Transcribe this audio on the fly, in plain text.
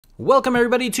Welcome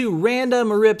everybody to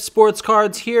Random Rip Sports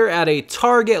Cards here at a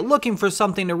Target looking for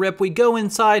something to rip. We go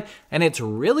inside and it's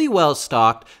really well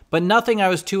stocked, but nothing I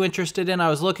was too interested in.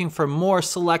 I was looking for more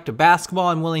select basketball.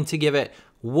 I'm willing to give it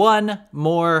one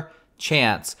more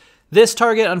chance. This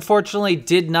Target unfortunately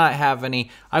did not have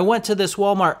any. I went to this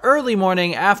Walmart early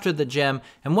morning after the gym,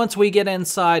 and once we get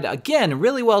inside, again,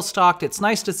 really well stocked. It's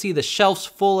nice to see the shelves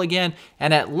full again,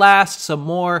 and at last, some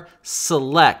more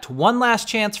select. One last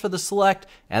chance for the select,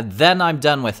 and then I'm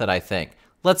done with it, I think.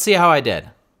 Let's see how I did.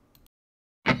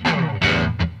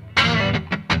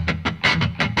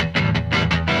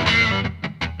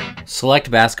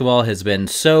 Select basketball has been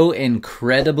so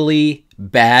incredibly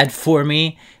bad for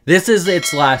me. This is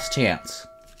its last chance.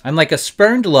 I'm like a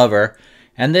spurned lover,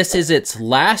 and this is its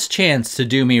last chance to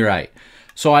do me right.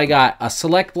 So I got a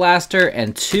select blaster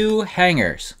and 2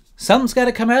 hangers. Something's got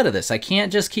to come out of this. I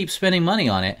can't just keep spending money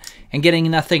on it and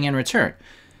getting nothing in return.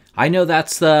 I know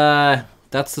that's the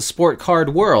sport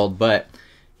card world, but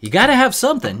you got to have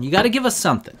something. You got to give us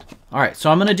something. All right,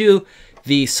 so I'm going to do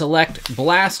the select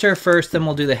blaster first, then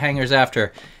we'll do the hangers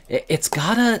after. It's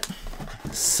gotta,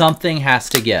 something has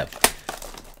to give.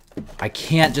 I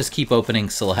can't just keep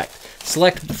opening select.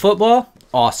 Select football,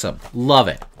 awesome, love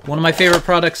it. One of my favorite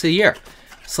products of the year.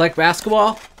 Select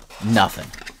basketball, nothing.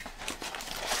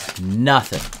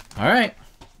 Nothing. All right.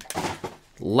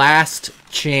 Last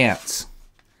chance.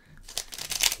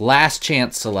 Last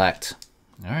chance select.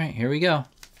 All right, here we go.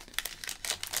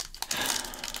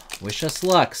 Wish us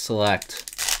luck, select.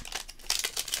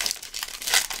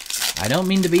 I don't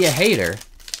mean to be a hater,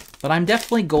 but I'm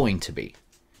definitely going to be.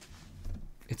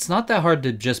 It's not that hard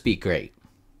to just be great.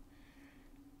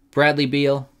 Bradley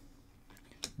Beal,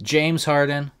 James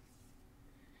Harden,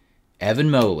 Evan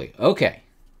Mobley. Okay.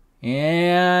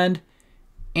 And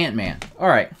Ant-Man. All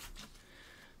right.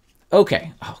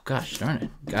 Okay. Oh, gosh darn it.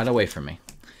 Got away from me.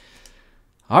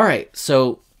 All right.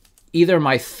 So either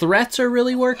my threats are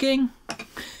really working,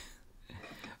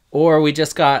 or we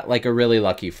just got like a really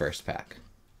lucky first pack.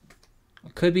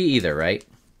 Could be either, right?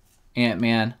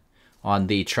 Ant-Man on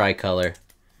the tricolor.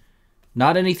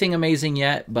 Not anything amazing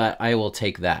yet, but I will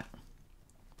take that.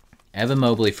 Evan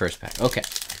Mobley first pack. Okay.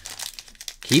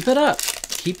 Keep it up.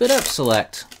 Keep it up,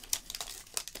 select.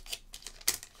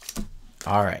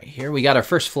 All right, here we got our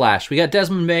first flash. We got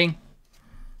Desmond Bane,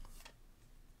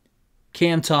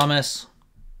 Cam Thomas,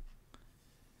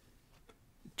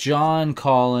 John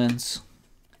Collins,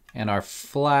 and our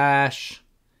flash,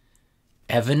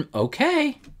 Evan.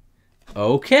 Okay.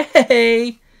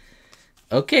 Okay.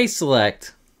 Okay,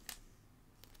 select.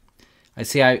 I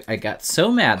see I got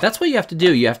so mad. That's what you have to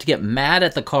do. You have to get mad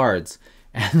at the cards,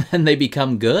 and then they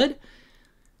become good.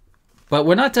 But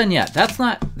we're not done yet.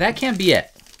 That can't be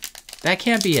it. That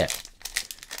can't be it.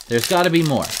 There's got to be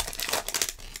more.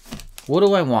 What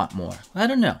do I want more? I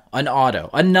don't know. An auto.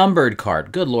 A numbered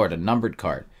card. Good Lord, a numbered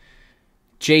card.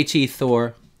 JT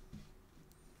Thor.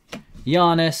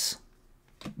 Giannis,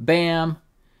 Bam,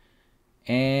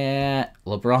 and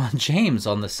LeBron James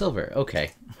on the silver.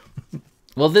 Okay.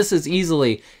 Well, this is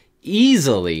easily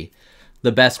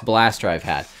the best blaster I've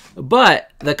had.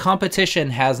 But the competition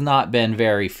has not been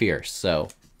very fierce, so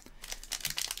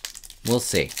we'll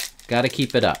see. Got to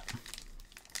keep it up.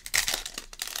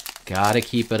 Got to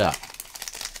keep it up.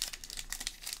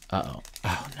 Uh-oh.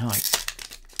 Oh, no.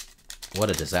 What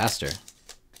a disaster.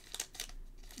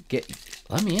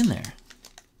 Let me in there.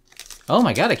 Oh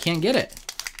my God, I can't get it.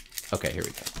 Okay, here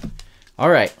we go. All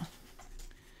right.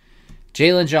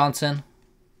 Jalen Johnson.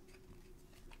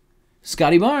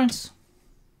 Scotty Barnes.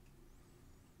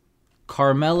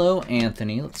 Carmelo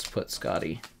Anthony. Let's put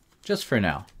Scotty just for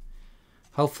now.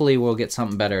 Hopefully we'll get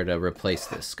something better to replace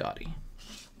this Scotty.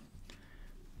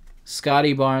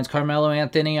 Scotty Barnes, Carmelo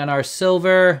Anthony on our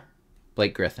silver.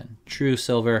 Blake Griffin. True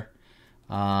silver.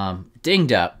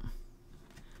 Dinged up.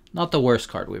 Not the worst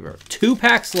card we've ever. 2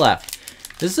 packs left.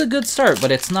 This is a good start,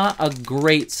 but it's not a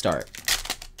great start.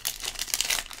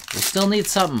 We still need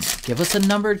something. Give us a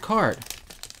numbered card.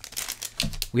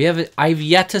 I've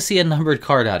yet to see a numbered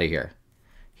card out of here.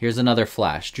 Here's another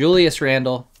flash. Julius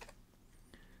Randle,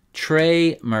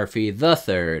 Trey Murphy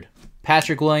III,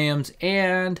 Patrick Williams,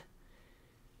 and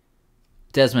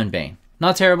Desmond Bane.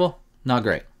 Not terrible, not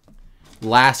great.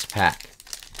 Last pack.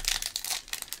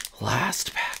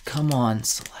 Last pack. Come on,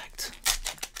 select.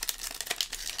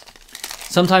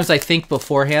 Sometimes I think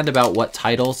beforehand about what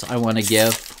titles I want to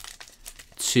give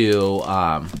to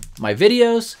my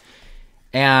videos.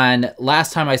 And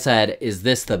last time I said, is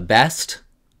this the best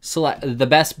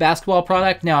basketball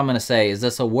product? Now I'm going to say, is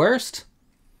this a worst?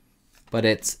 But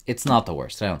it's not the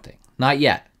worst, I don't think. Not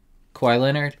yet. Kawhi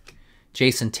Leonard,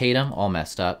 Jason Tatum, all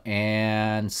messed up.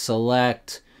 And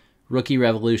select Rookie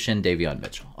Revolution, Davion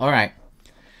Mitchell. All right.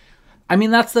 I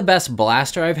mean, that's the best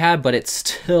blaster I've had, but it's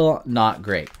still not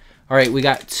great. All right, we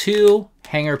got 2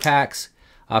 hanger packs,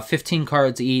 15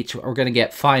 cards each. We're going to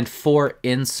find 4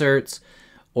 inserts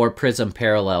or prism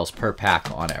parallels per pack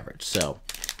on average. So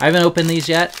I haven't opened these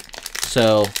yet.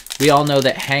 So we all know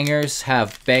that hangers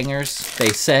have bangers, they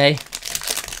say.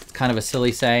 It's kind of a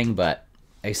silly saying, but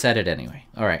I said it anyway.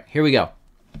 All right, here we go.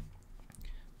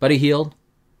 Buddy Hield,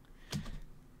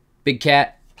 Big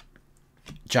Cat,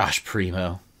 Josh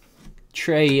Primo,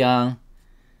 Trae Young,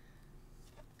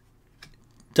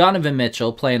 Donovan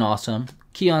Mitchell playing awesome,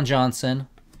 Keon Johnson,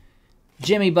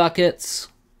 Jimmy Buckets,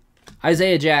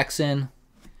 Isaiah Jackson,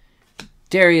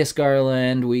 Darius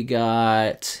Garland. We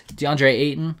got DeAndre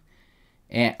Ayton,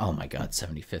 and oh my God,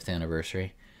 75th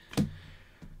anniversary.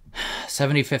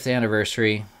 75th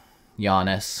anniversary,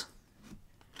 Giannis.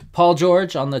 Paul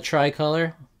George on the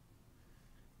tricolor.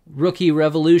 Rookie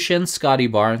Revolution, Scotty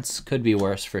Barnes. Could be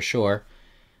worse for sure.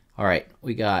 All right,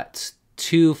 we got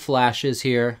 2 flashes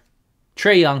here.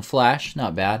 Trae Young flash,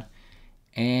 not bad.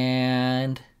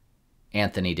 And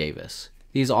Anthony Davis.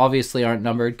 These obviously aren't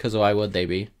numbered because why would they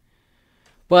be?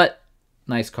 But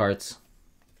nice cards.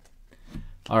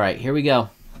 All right, here we go.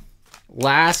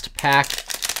 Last pack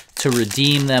to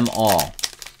redeem them all.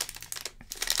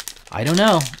 I don't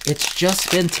know. It's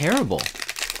just been terrible.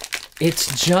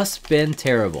 It's just been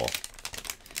terrible.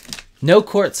 No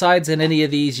courtsides in any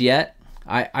of these yet.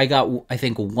 I got, I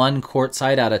think, 1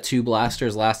 courtside out of 2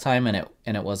 blasters last time, and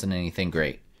it wasn't anything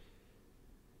great.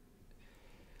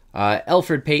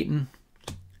 Elfrid Payton,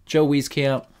 Joe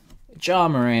Wieskamp, Ja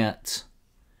Morant,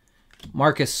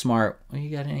 Marcus Smart. You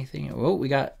got anything? Oh, we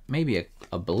got maybe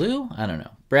a blue? I don't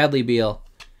know. Bradley Beal,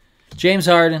 James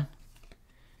Harden,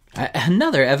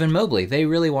 another Evan Mobley. They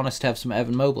really want us to have some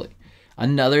Evan Mobley.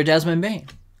 Another Desmond Bane.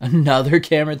 Another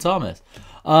Cameron Thomas.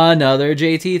 Another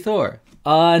JT Thor.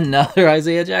 Another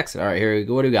Isaiah Jackson. All right, here we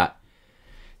go. What do we got?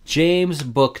 James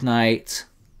Bouknight.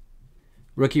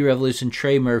 Rookie Revolution,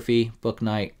 Trey Murphy.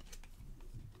 Bouknight.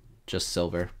 Just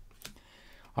silver.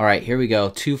 All right, here we go.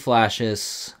 2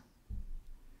 flashes.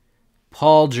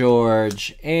 Paul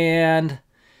George. And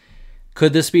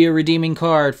could this be a redeeming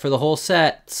card for the whole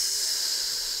set?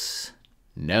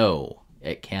 No,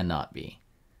 it cannot be.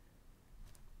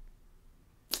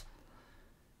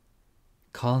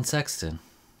 Colin Sexton.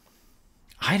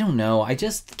 I don't know. I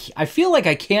feel like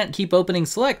I can't keep opening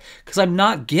Select because I'm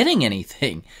not getting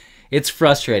anything. It's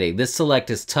frustrating. This Select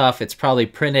is tough. It's probably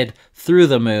printed through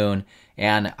the moon,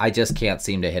 and I just can't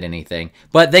seem to hit anything.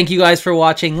 But thank you guys for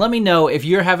watching. Let me know if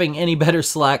you're having any better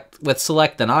Select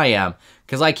than I am,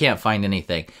 because I can't find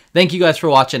anything. Thank you guys for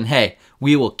watching. Hey,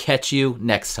 we will catch you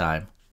next time.